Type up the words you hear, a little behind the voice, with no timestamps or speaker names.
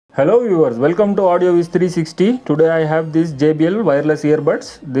Hello viewers, welcome to AudioViz 360. Today I have this JBL wireless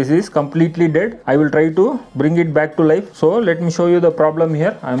earbuds. This is completely dead. I will try to bring it back to life. So let me show you the problem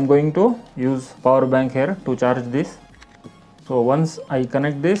here. I am going to use power bank here to charge this. So once I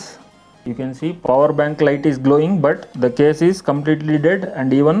connect this, you can see power bank light is glowing, but the case is completely dead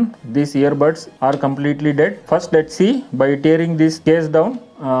and even these earbuds are completely dead. First let's see by tearing this case down.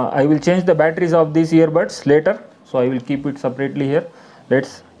 I will change the batteries of these earbuds later. So I will keep it separately here.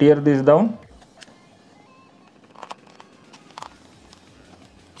 Let's tear this down.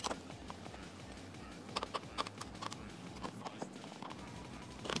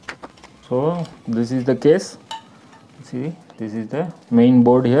 So this is the case. See, this is the main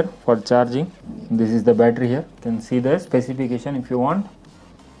board here for charging. This is the battery here. You can see the specification if you want.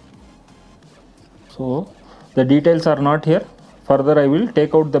 So the details are not here. Further I will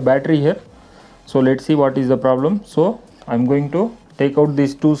take out the battery here. So let's see what is the problem. So I'm going to take out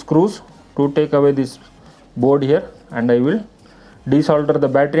these two screws to take away this board here, and I will desolder the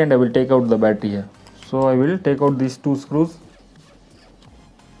battery and I will take out the battery here. So I will take out these two screws.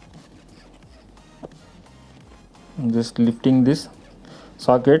 I'm just lifting this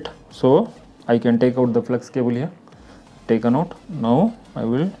socket so I can take out the flex cable here. Taken out. Now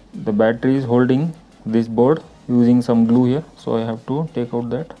the battery is holding this board using some glue here, so I have to take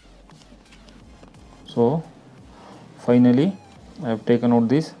out that. So finally I have taken out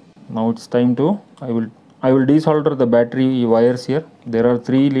this. Now it's time to I will desolder the battery wires here. There are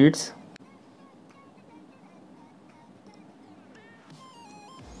 3 leads.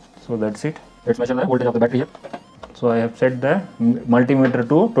 So that's it. Let's measure the voltage of the battery here. So I have set the multimeter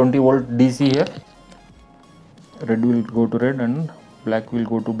to 20 volt DC here. Red will go to red and black will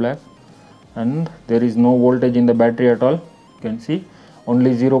go to black, and there is no voltage in the battery at all. You can see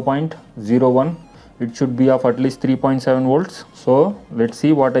only 0.01. It should be of at least 3.7 volts. So let's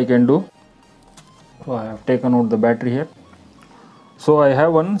see what I can do. So I have taken out the battery here. So I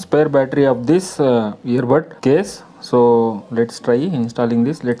have one spare battery of this earbud case. So let's try installing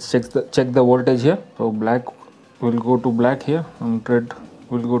this. Let's check the voltage here. So black will go to black here and red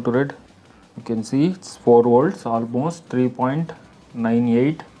will go to red. You can see it's 4 volts, almost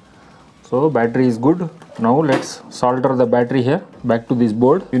 3.98. So battery is good. Now let's solder the battery here back to this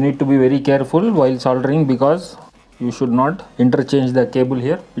board. You need to be very careful while soldering because you should not interchange the cable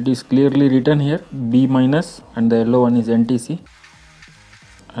here. It is clearly written here B minus and the yellow one is NTC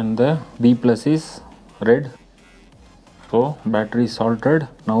and the B plus is red. So battery is soldered.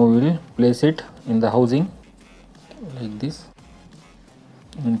 Now we will place it in the housing like this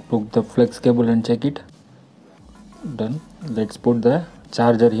and put the flex cable and check it. Done. Let's put the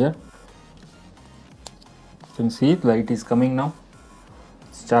charger here. You can see light is coming now.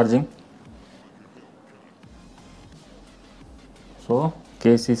 It's charging. So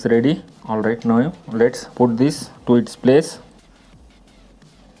case is ready. Alright, now let's put this to its place.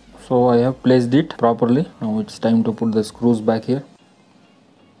 So I have placed it properly. Now it's time to put the screws back here.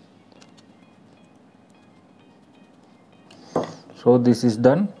 So this is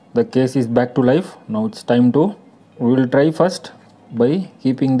done. The case is back to life. Now it's time to, we will try first by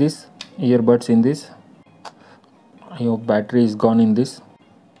keeping this earbuds in this. I hope battery is gone in this.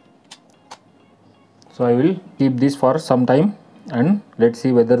 So I will keep this for some time and let's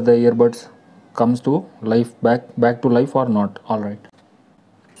see whether the earbuds comes to life, back to life or not. Alright.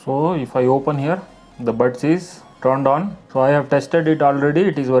 So if I open here, the buds is turned on. So I have tested it already.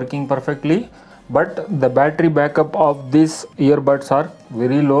 It is working perfectly. But the battery backup of these earbuds are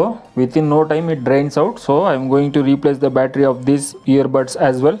very low. Within no time it drains out. So I am going to replace the battery of these earbuds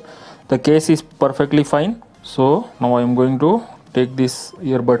as well. The case is perfectly fine. So now I am going to take these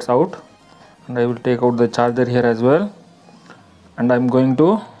earbuds out and I will take out the charger here as well, and I am going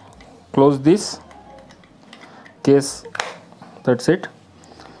to close this case. That's it.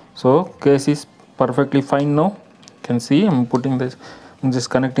 So case is perfectly fine now. You can see I'm just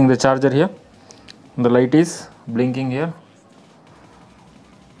connecting the charger here. The light is blinking here.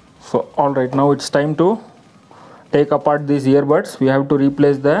 So alright, now it's time to take apart these earbuds. We have to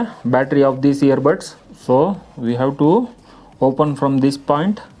replace the battery of these earbuds. So we have to open from this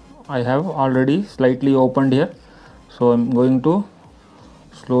point. I have already slightly opened here. So I'm going to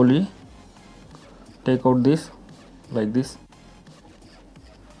slowly take out this like this.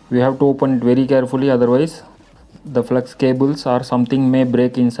 We have to open it very carefully, otherwise the flex cables or something may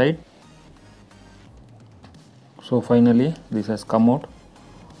break inside. So finally this has come out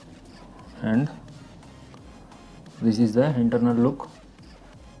and this is the internal look.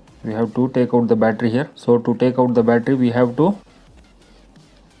 We have to take out the battery here. So to take out the battery we have to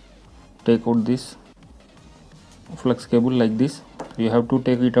take out this flex cable like this. You have to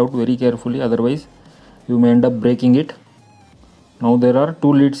take it out very carefully, otherwise you may end up breaking it. Now there are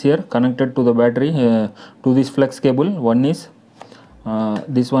two leads here connected to the battery, to this flex cable. One is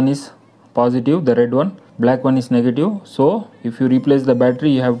this one is positive, the red one, black one is negative. So if you replace the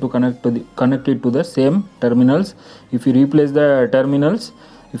battery, you have to connect it to the same terminals. If you replace the terminals,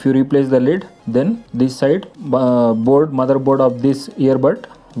 if you replace the lid, then this side motherboard of this earbud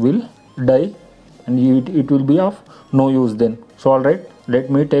will die and it will be of no use then. So alright, let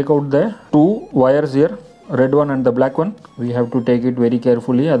me take out the two wires here, red one and the black one. We have to take it very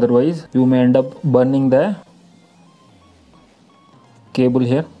carefully, otherwise you may end up burning the cable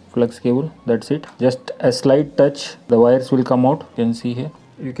here, flex cable. That's it, just a slight touch, the wires will come out. You can see here,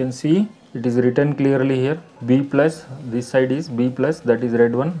 you can see it is written clearly here, B plus, this side is B plus, that is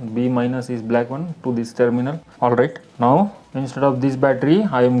red one, B minus is black one to this terminal. Alright, now instead of this battery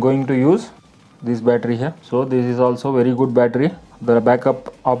I am going to use this battery here. So this is also very good battery. The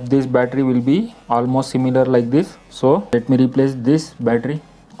backup of this battery will be almost similar like this. So let me replace this battery.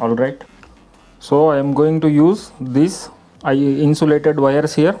 Alright, so I am going to use this insulated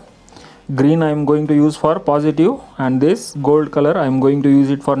wires here. Green I am going to use for positive and this gold color I am going to use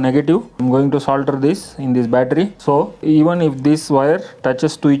it for negative. I am going to solder this in this battery. So even if this wire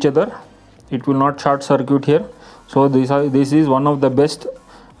touches to each other, it will not short circuit here. So this is one of the best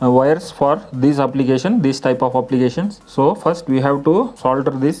wires for this application, this type of applications. So first we have to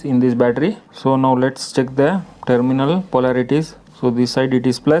solder this in this battery. So now let's check the terminal polarities. So this side it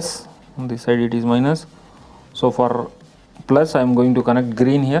is plus, this side it is minus. So for plus I am going to connect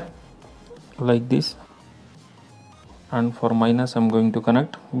green here like this, and for minus I am going to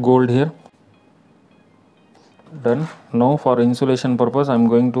connect gold here. Done. Now for insulation purpose I am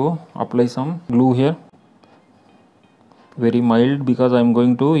going to apply some glue here, very mild, because I am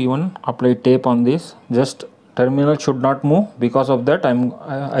going to even apply tape on this. Just terminal should not move, because of that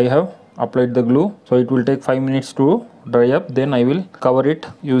I have applied the glue. So it will take 5 minutes to dry up, then I will cover it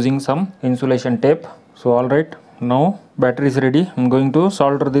using some insulation tape. So alright, now battery is ready. I am going to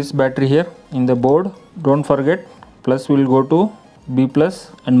solder this battery here in the board. Don't forget, plus will go to B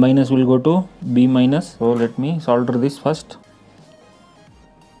plus and minus will go to B minus. So let me solder this first.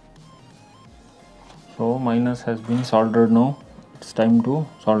 So minus has been soldered. Now it's time to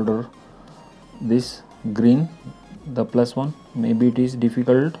solder this green, the plus one. Maybe it is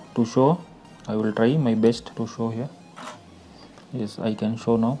difficult to show, I will try my best to show here. Yes, I can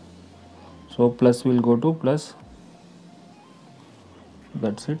show now. So plus will go to plus,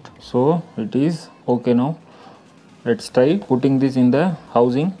 that's it. So it is okay. Now let's try putting this in the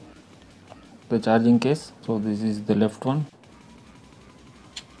housing, the charging case. So this is the left one.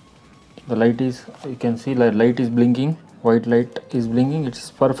 The light is, you can see the light is blinking, white light is blinking.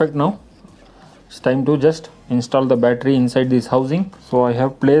 It's perfect. Now it's time to just install the battery inside this housing. So I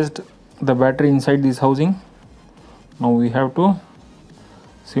have placed the battery inside this housing. Now we have to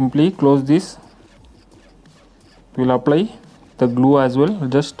simply close this. We'll apply the glue as well.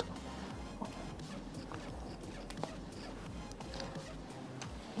 Just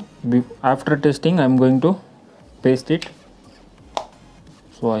after testing I am going to paste it.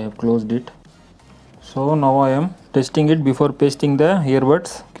 So I have closed it. So now I am testing it before pasting the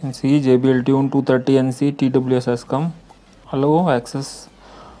earbuds. You can see JBL Tune 230NC TWS has come. Allow access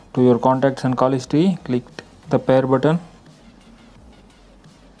to your contacts and call history. Click the pair button.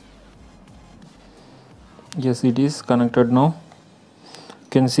 Yes, it is connected now. You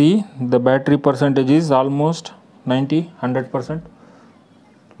can see the battery percentage is almost 100%,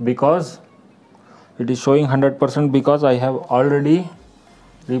 because it is showing 100% because I have already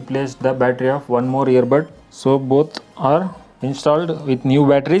replaced the battery of one more earbud. So both are installed with new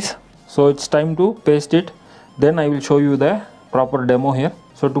batteries. So it's time to paste it, then I will show you the proper demo here.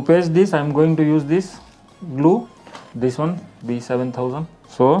 So to paste this I am going to use this glue, this one B7000.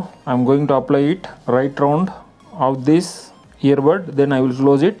 So I am going to apply it right round of this earbud, then I will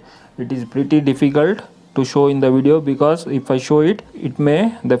close it. It is pretty difficult to show in the video, because if I show it,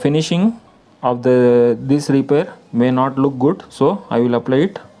 the finishing of this repair may not look good. So I will apply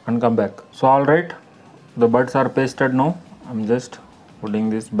it and come back. So alright, the buds are pasted now. I'm just putting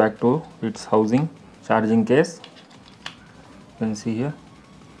this back to its housing, charging case. You can see here.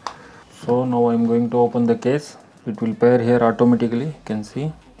 So now I'm going to open the case. It will pair here automatically, you can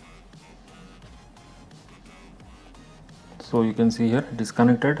see. So you can see here it is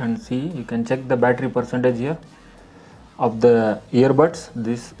connected, and see, you can check the battery percentage here of the earbuds.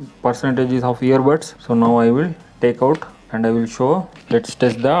 This percentage is of earbuds. So now I will take out and I will show. Let's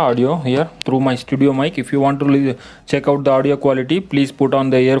test the audio here through my studio mic. If you want to check out the audio quality, please put on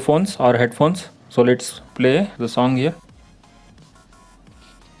the earphones or headphones. So let's play the song here.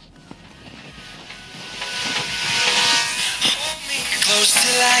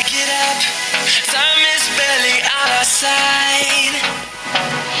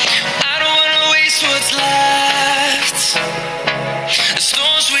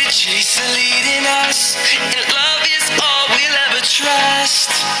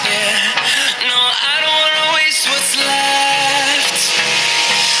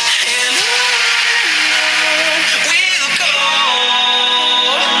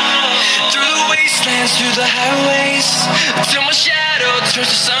 wastelands, through the highways, till my shadow turns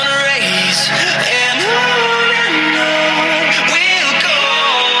to sun rays. And on we'll go,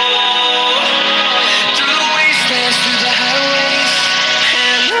 through the wastelands, through the highways,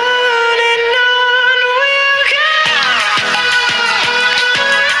 and on we'll go.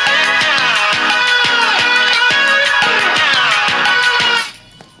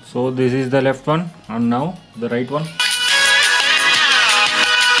 So this is the left one, and now the right one.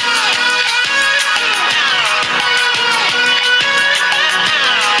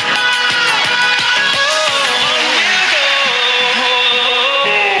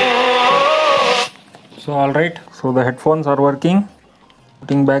 So alright, so the headphones are working.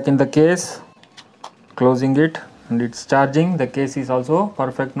 Putting back in the case, closing it, and it's charging. The case is also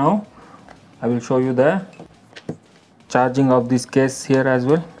perfect now. I will show you the charging of this case here as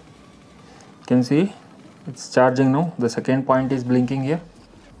well. You can see it's charging now. The second point is blinking here.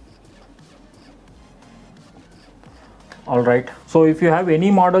 Alright, so if you have any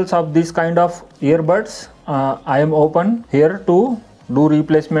models of this kind of earbuds, I am open here to do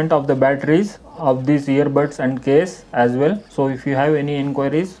replacement of the batteries of these earbuds and case as well. So if you have any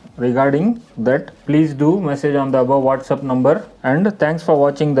inquiries regarding that, please do message on the above WhatsApp number. And thanks for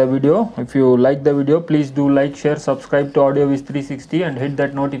watching the video. If you like the video, please do like, share, subscribe to AudioViz 360 and hit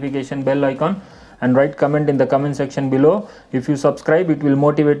that notification bell icon, and write comment in the comment section below. If you subscribe, it will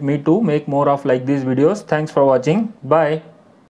motivate me to make more of like these videos. Thanks for watching. Bye.